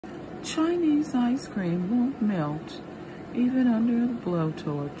Chinese ice cream won't melt even under the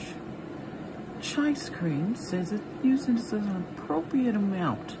blowtorch. Chice Cream says it uses an appropriate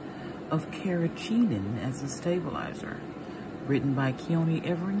amount of carrageenan as a stabilizer. Written by Keone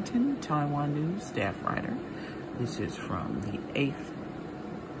Everington, Taiwan News staff writer. This is from the 8th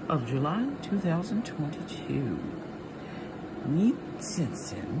of July, 2022. Ni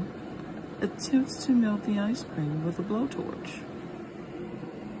Zhenxin attempts to melt the ice cream with a blowtorch.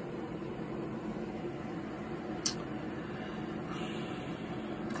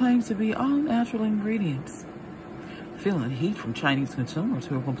 Claims to be all natural ingredients. Feeling heat from Chinese consumers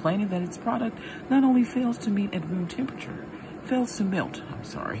who are complaining that its product not only fails to meet at room temperature,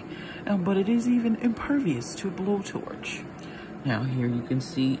 but it is even impervious to a blowtorch. Now here you can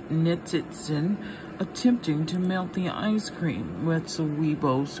see Ni Zhenxin attempting to melt the ice cream. That's a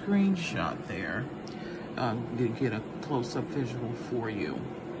Weibo screenshot there. To get a close-up visual for you.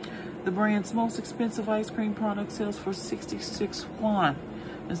 The brand's most expensive ice cream product sells for 66 yuan.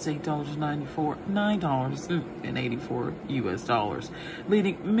 That's $9.84 US dollars,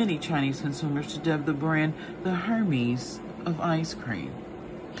 leading many Chinese consumers to dub the brand the Hermes of ice cream.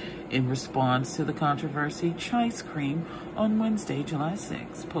 In response to the controversy, Chice Cream on Wednesday, July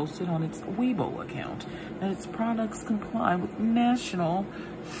 6, posted on its Weibo account that its products comply with national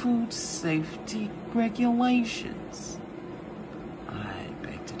food safety regulations. I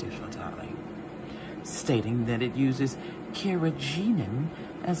beg to differ, darling. Stating that it uses carrageenan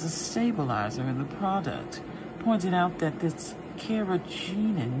as a stabilizer in the product, pointed out that this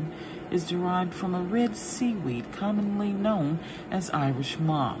carrageenan is derived from a red seaweed commonly known as Irish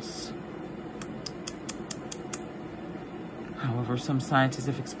moss. However, some scientists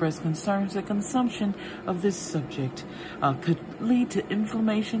have expressed concerns that consumption of this subject could lead to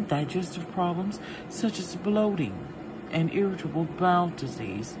inflammation, digestive problems such as bloating and irritable bowel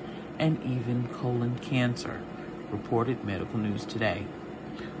disease, and even colon cancer, reported Medical News Today.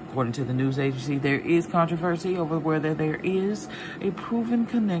 According to the news agency, there is controversy over whether there is a proven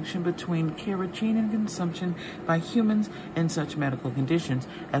connection between carrageenan consumption by humans and such medical conditions,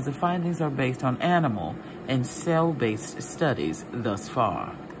 as the findings are based on animal and cell-based studies thus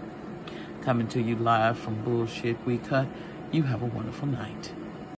far. Coming to you live from Bullshit We Cut, you have a wonderful night.